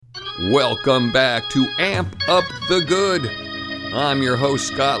Welcome back to Amp Up the Good. I'm your host,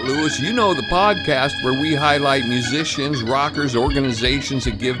 Scott Lewis. You know the podcast where we highlight musicians, rockers, organizations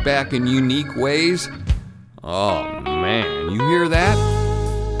that give back in unique ways. Oh man, you hear that?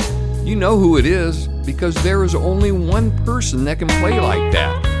 You know who it is because there is only one person that can play like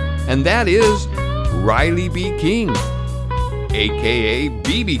that, and that is Riley B. King, aka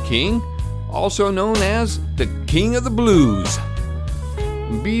B.B. King, also known as the King of the Blues.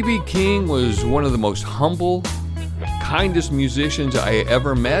 B.B. King was one of the most humble, kindest musicians I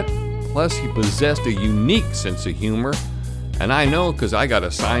ever met, plus he possessed a unique sense of humor, and I know because I got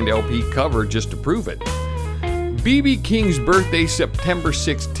a signed LP cover just to prove it. B.B. King's birthday, September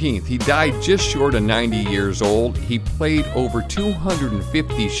 16th. He died just short of 90 years old. He played over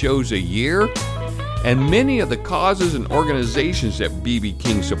 250 shows a year, and many of the causes and organizations that B.B.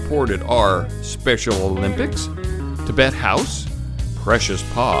 King supported are Special Olympics, Tibet House, Precious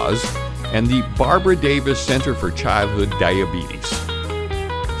Paws, and the Barbara Davis Center for Childhood Diabetes.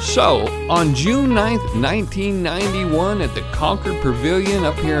 So, on June 9th, 1991, at the Concord Pavilion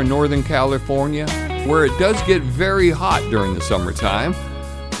up here in Northern California, where it does get very hot during the summertime,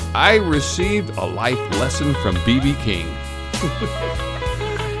 I received a life lesson from B.B. King.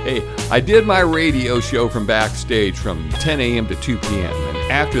 Hey, I did my radio show from backstage from 10 a.m. to 2 p.m., and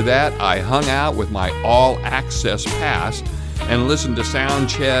after that, I hung out with my all-access pass and listened to sound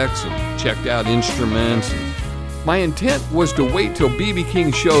checks and checked out instruments. My intent was to wait till B.B.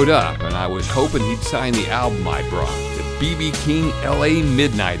 King showed up, and I was hoping he'd sign the album I brought, the B.B. King L.A.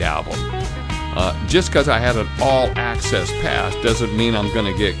 Midnight album. Just because I had an all-access pass doesn't mean I'm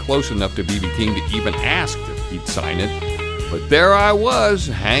going to get close enough to B.B. King to even ask if he'd sign it. But there I was,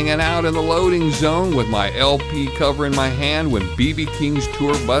 hanging out in the loading zone with my LP cover in my hand when B.B. King's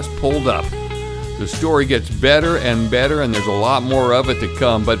tour bus pulled up. The story gets better and better, and there's a lot more of it to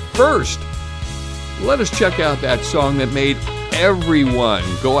come. But first, let us check out that song that made everyone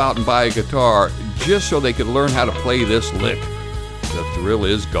go out and buy a guitar just so they could learn how to play this lick. The Thrill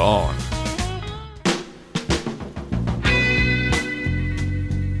Is Gone.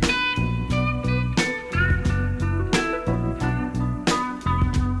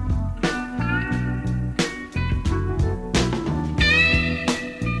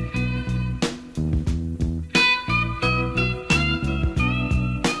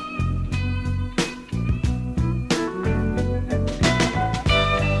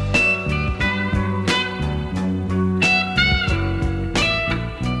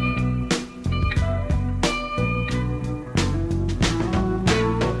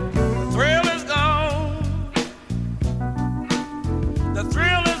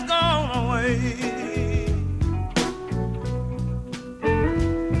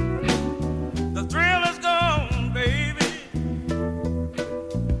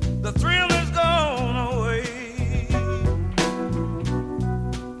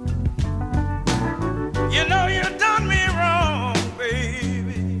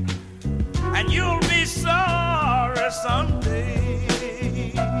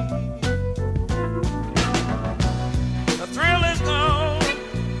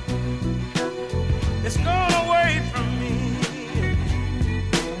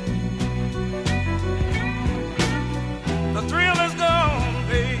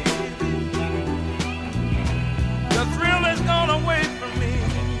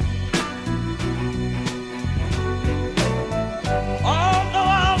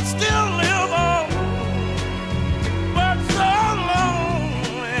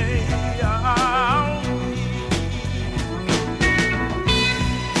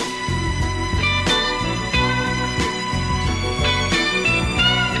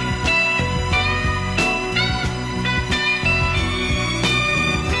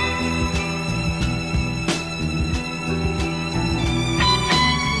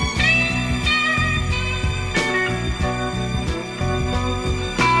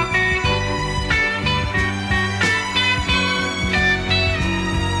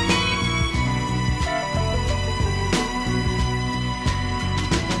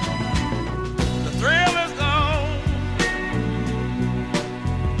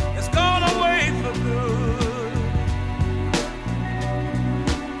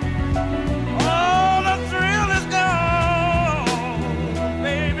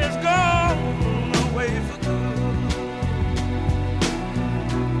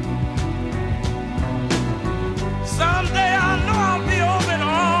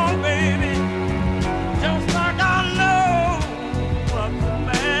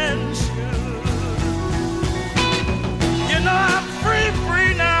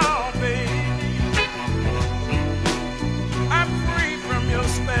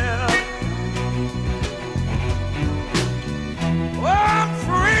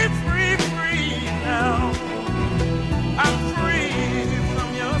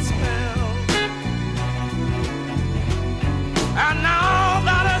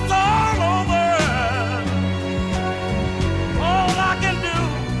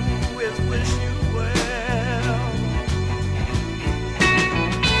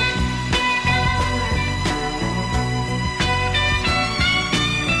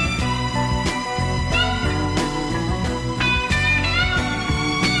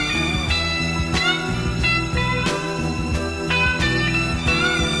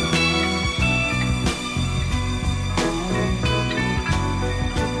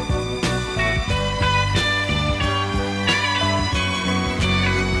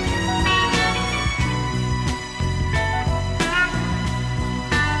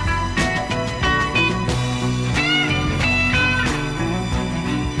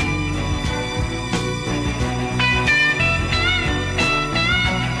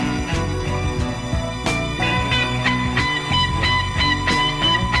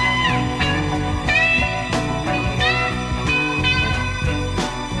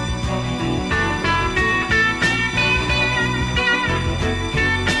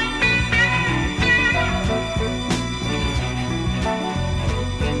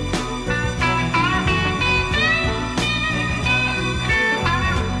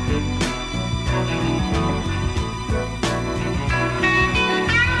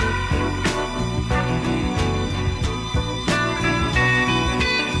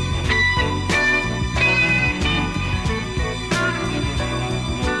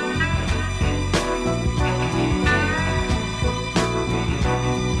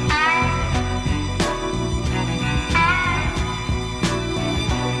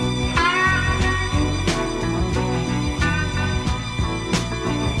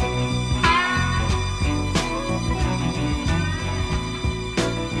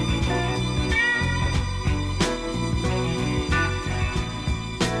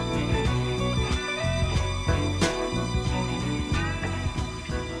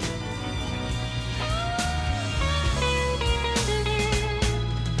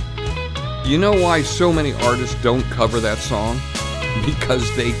 You know why so many artists don't cover that song?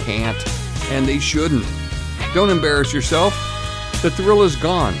 Because they can't, and they shouldn't. Don't embarrass yourself. The thrill is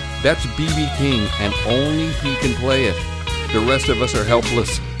gone. That's B.B. King, and only he can play it. The rest of us are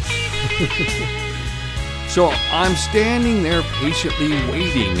helpless. So I'm standing there patiently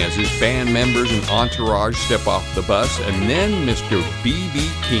waiting as his band members and entourage step off the bus, and then Mr.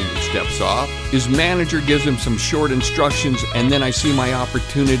 B.B. King steps off. His manager gives him some short instructions, and then I see my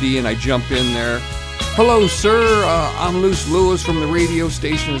opportunity and I jump in there. Hello, sir. I'm Luce Lewis from the radio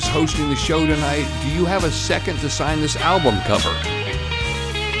station that's hosting the show tonight. Do you have a second to sign this album cover?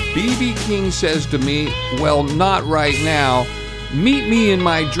 B.B. King says to me, well, not right now. Meet me in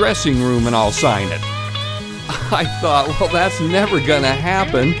my dressing room and I'll sign it. I thought, well, that's never gonna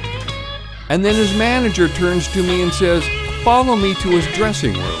happen. And then his manager turns to me and says, follow me to his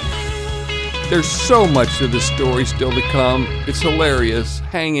dressing room. There's so much to the story still to come. It's hilarious.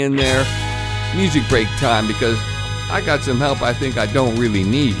 Hang in there. Music break time, because I got some help I think I don't really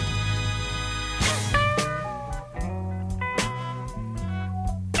need.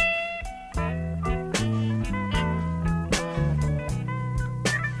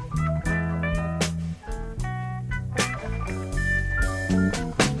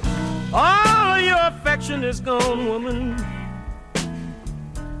 All your affection is gone, woman,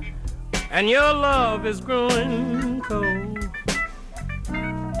 and your love is growing cold.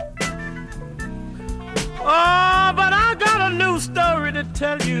 Oh, but I got a new story to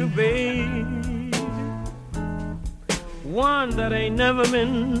tell you, babe, one that ain't never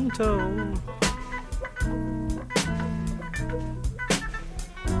been told.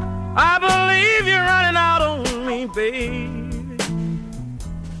 I believe you're running out on me, babe.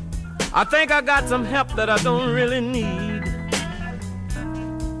 I think I got some help that I don't really need.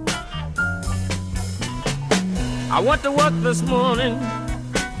 I went to work this morning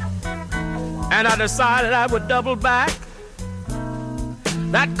and I decided I would double back.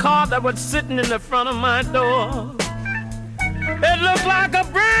 That car that was sitting in the front of my door, it looked like a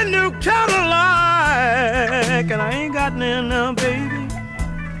brand new Cadillac, and I ain't got none now, baby.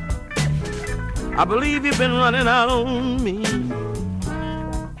 I believe you've been running out on me.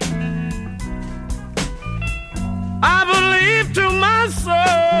 I believe to my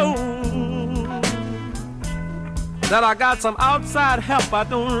soul that I got some outside help I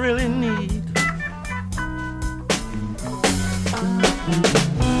don't really need.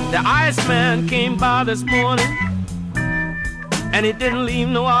 The Iceman came by this morning and he didn't leave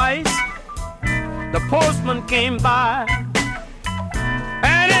no ice. The postman came by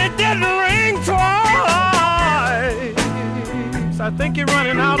and it didn't ring twice. I think you're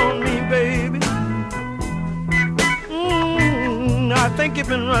running out on me, baby. I think you've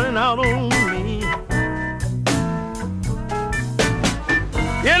been running out on me.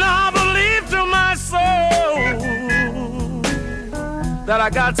 You know, I believe to my soul that I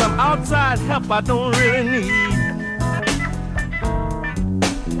got some outside help I don't really need.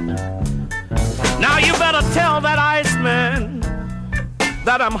 Now you better tell that Iceman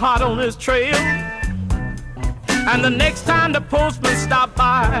that I'm hot on his trail, and the next time the postman stop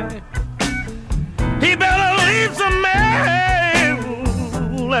by, he better leave some mail,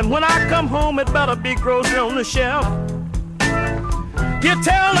 and when I come home it better be grocery on the shelf. You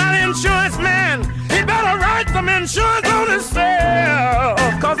tell that insurance man he better write some insurance on himself,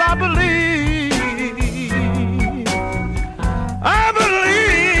 'cause I believe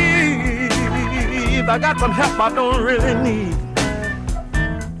I got some help I don't really need.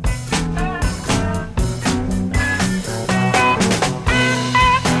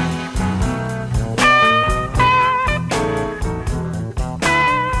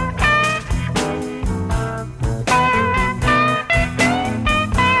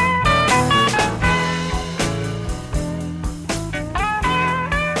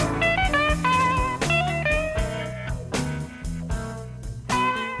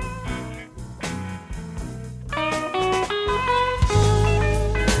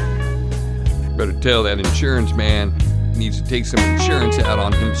 Better tell that insurance man he needs to take some insurance out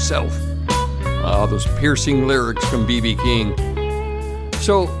on himself. Those piercing lyrics from B.B. King.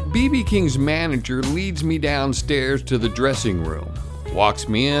 So B.B. King's manager leads me downstairs to the dressing room, walks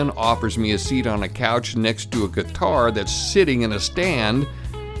me in, offers me a seat on a couch next to a guitar that's sitting in a stand.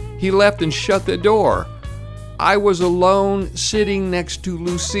 He left and shut the door. I was alone sitting next to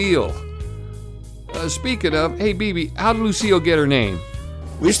Lucille. Speaking of, hey B.B., how did Lucille get her name?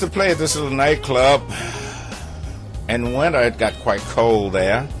 We used to play at this little nightclub. In winter, it got quite cold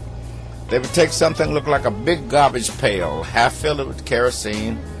there. They would take something look like a big garbage pail, half fill it with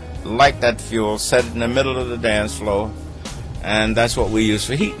kerosene, light that fuel, set it in the middle of the dance floor, and that's what we used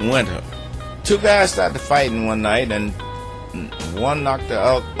for heat in winter. two guys started fighting one night, and one knocked the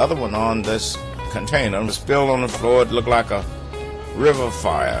other one on this container. It was spilled on the floor. It looked like a river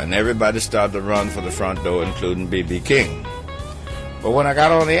fire, and everybody started to run for the front door, including B.B. King. But when I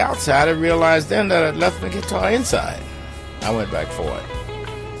got on the outside, I realized then that I'd left my guitar inside. I went back for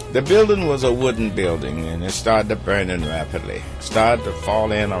it. The building was a wooden building, and it started to burn in rapidly. It started to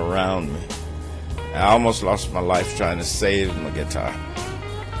fall in around me. I almost lost my life trying to save my guitar.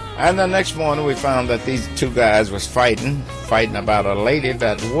 And the next morning, we found that these two guys was fighting about a lady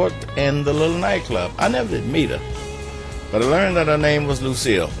that worked in the little nightclub. I never did meet her, but I learned that her name was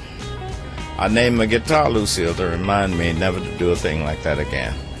Lucille. I named my guitar Lucille to remind me never to do a thing like that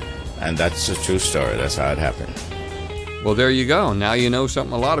again. And that's a true story. That's how it happened. Well, there you go. Now you know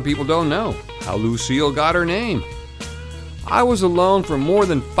something a lot of people don't know, how Lucille got her name. I was alone for more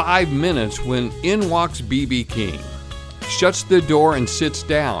than 5 minutes when in walks B.B. King, shuts the door and sits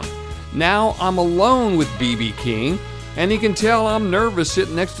down. Now I'm alone with B.B. King, and he can tell I'm nervous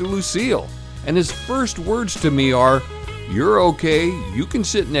sitting next to Lucille. And his first words to me are, "You're okay, you can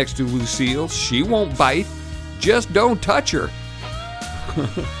sit next to Lucille, she won't bite, just don't touch her."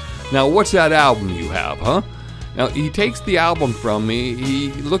 Now what's that album you have, huh? Now he takes the album from me,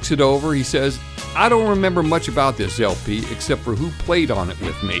 he looks it over, he says, "I don't remember much about this LP except for who played on it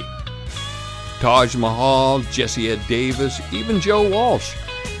with me. Taj Mahal, Jesse Ed Davis, even Joe Walsh."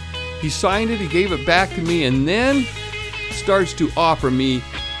 He signed it, he gave it back to me, and then starts to offer me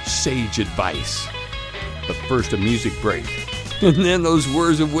sage advice. But first, a music break. And then those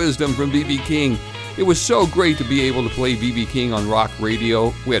words of wisdom from B.B. King. It was so great to be able to play B.B. King on rock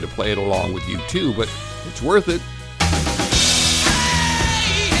radio. We had to play it along with you too, but it's worth it.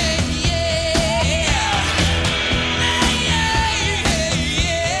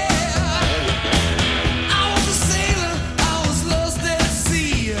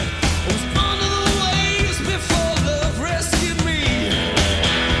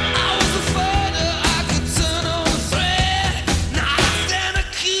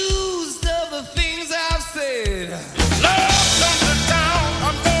 Love comes to town,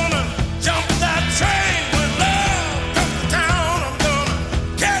 I'm gonna jump that train with love.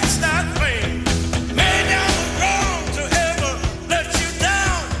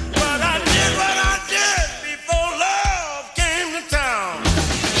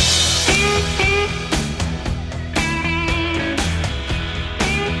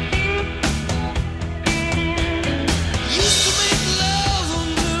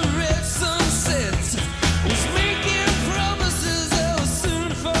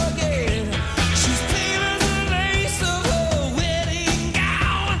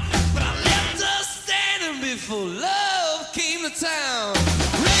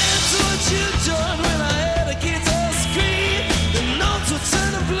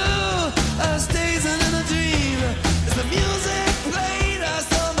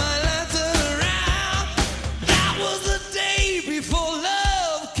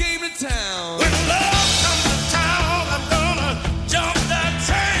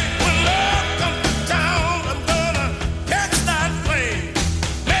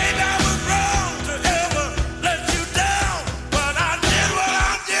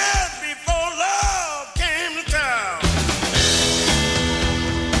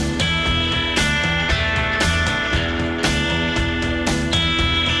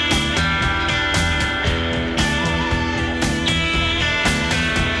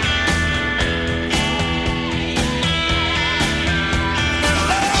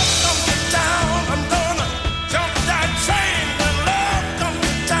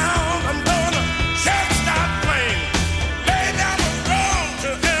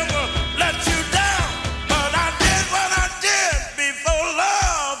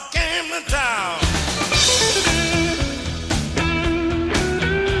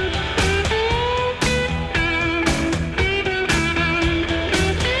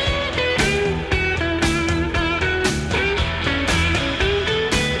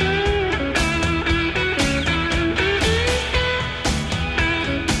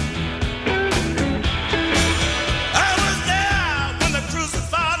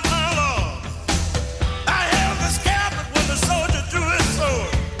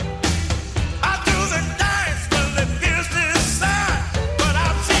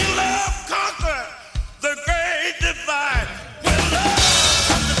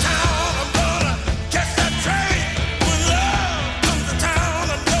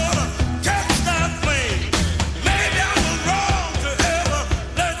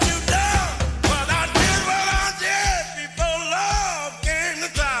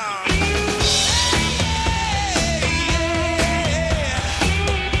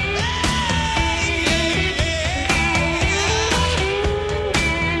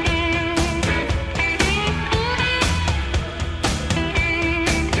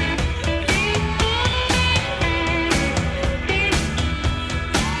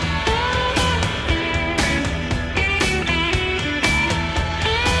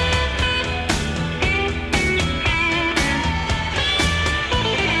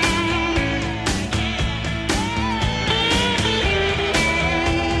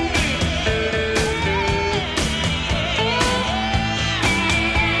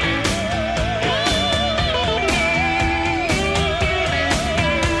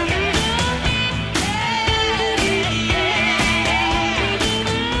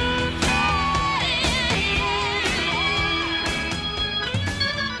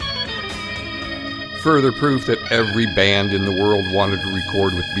 further proof that every band in the world wanted to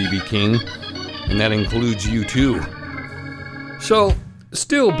record with B.B. King, and that includes you too. So,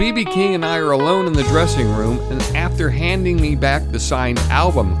 still, B.B. King and I are alone in the dressing room, and after handing me back the signed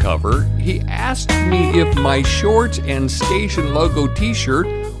album cover, he asked me if my shorts and station logo t-shirt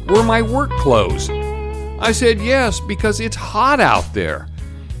were my work clothes. I said yes, because it's hot out there.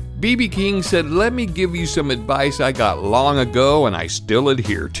 B.B. King said, let me give you some advice I got long ago and I still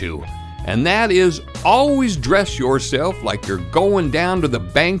adhere to. And that is, always dress yourself like you're going down to the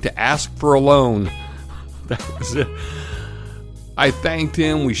bank to ask for a loan. That was it. I thanked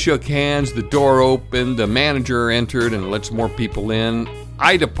him, we shook hands, the door opened, the manager entered and let some more people in.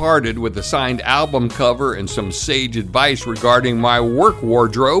 I departed with a signed album cover and some sage advice regarding my work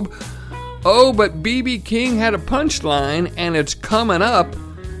wardrobe. Oh, but B.B. King had a punchline, and it's coming up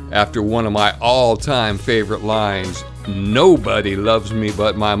after one of my all-time favorite lines. Nobody loves me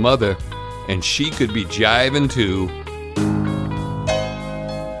but my mother, and she could be jiving too.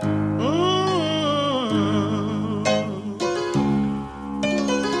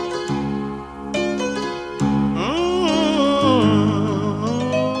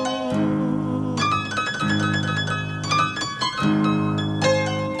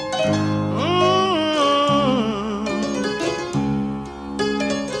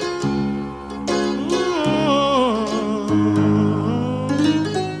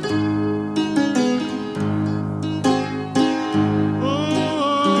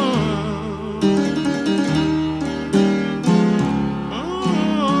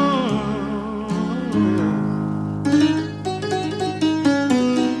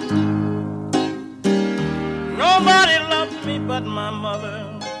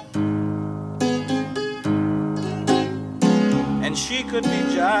 Could be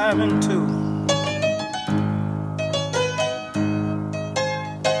jiving too.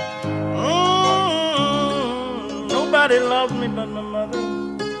 Nobody loved me but my mother,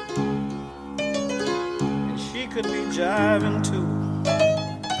 and she could be jiving too.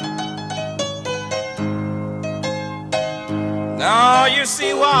 Now you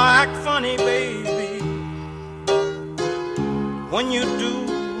see why I act funny, baby, when you do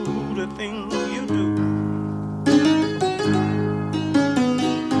the things you do.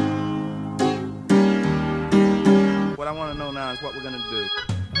 What I want to know now is what we're going to do.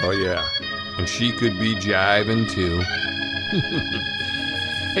 Oh, yeah. And she could be jiving, too.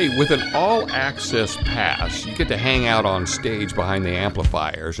 Hey, with an all-access pass, you get to hang out on stage behind the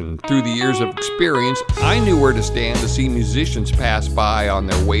amplifiers, and through the years of experience, I knew where to stand to see musicians pass by on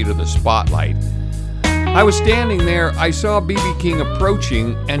their way to the spotlight. I was standing there, I saw B.B. King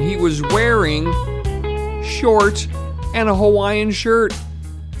approaching, and he was wearing shorts and a Hawaiian shirt.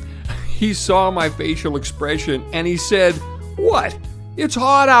 He saw my facial expression, and he said, "What? It's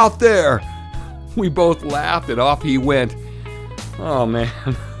hot out there." We both laughed, and off he went. Oh, man.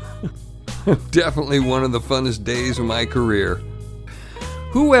 Definitely one of the funnest days of my career.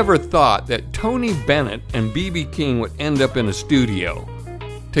 Whoever thought that Tony Bennett and B.B. King would end up in a studio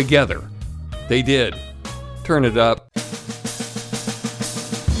together? They did. Turn it up.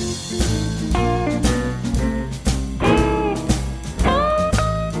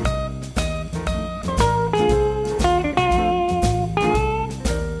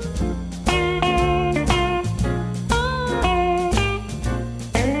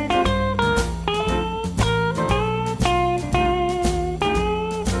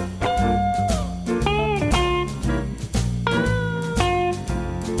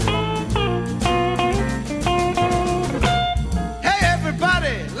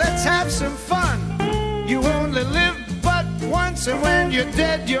 And when you're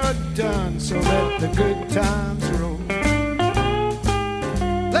dead, you're done. So let the good times roll.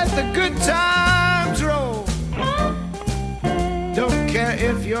 Let the good times roll. Don't care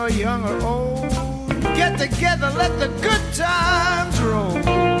if you're young or old. Get together, let the good times roll.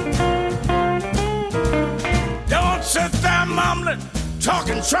 Don't sit there mumbling,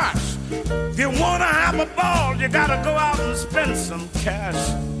 talking trash. If you wanna have a ball, you gotta go out and spend some cash.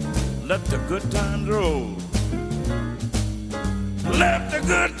 Let the good times roll. Let the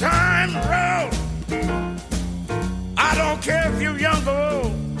good times roll. I don't care if you're young or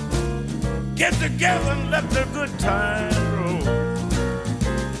old. Get together and let the good times roll.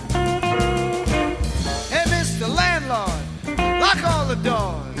 Hey, Mr. Landlord, lock all the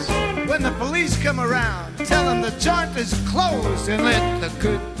doors. When the police come around, tell them the joint is closed and let the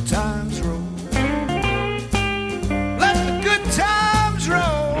good times roll. Let the good times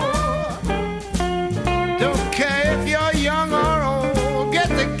roll. Don't care if you're young or old. Get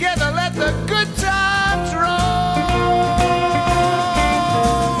together, let the good times roll.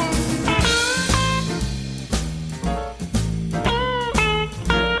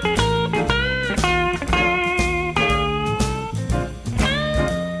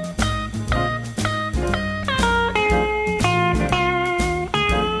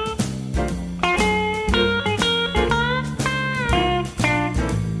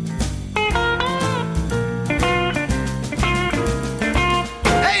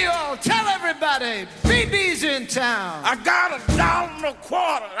 town. I got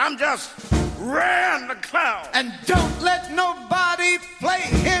 $1.25. I'm just raring to clown. And don't let nobody play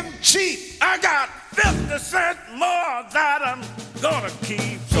him cheap. I got 50 cents more that I'm gonna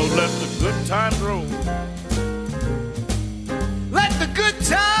keep. So let the good times roll. Let the good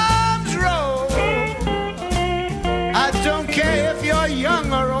times roll. I don't care if you're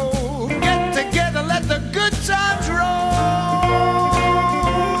young or old. Get together, let the good times roll.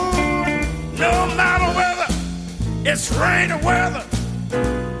 No matter whether it's rain or weather,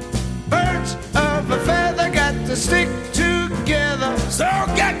 Birds of a feather got to stick together. so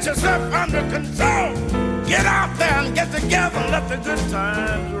get yourself under control. Get out there and get together, let the good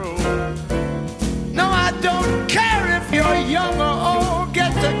times roll. No, I don't care if you're young or old.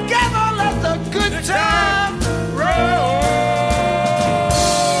 Get together, let the good times roll.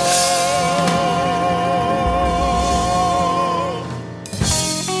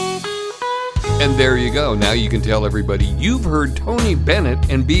 And there you go. Now you can tell everybody you've heard Tony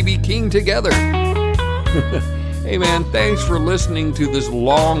Bennett and B.B. King together. Hey man, thanks for listening to this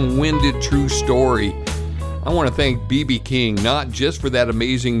long-winded true story. I want to thank B.B. King not just for that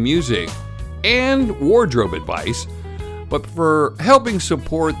amazing music and wardrobe advice, but for helping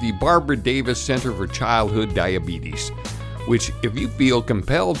support the Barbara Davis Center for Childhood Diabetes, which if you feel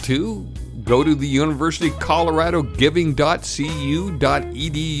compelled to, go to the University of Colorado giving.cu.edu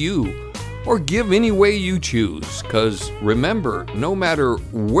or give any way you choose, because remember, no matter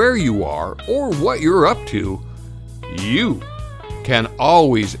where you are or what you're up to, you can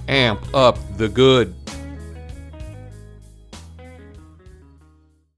always amp up the good.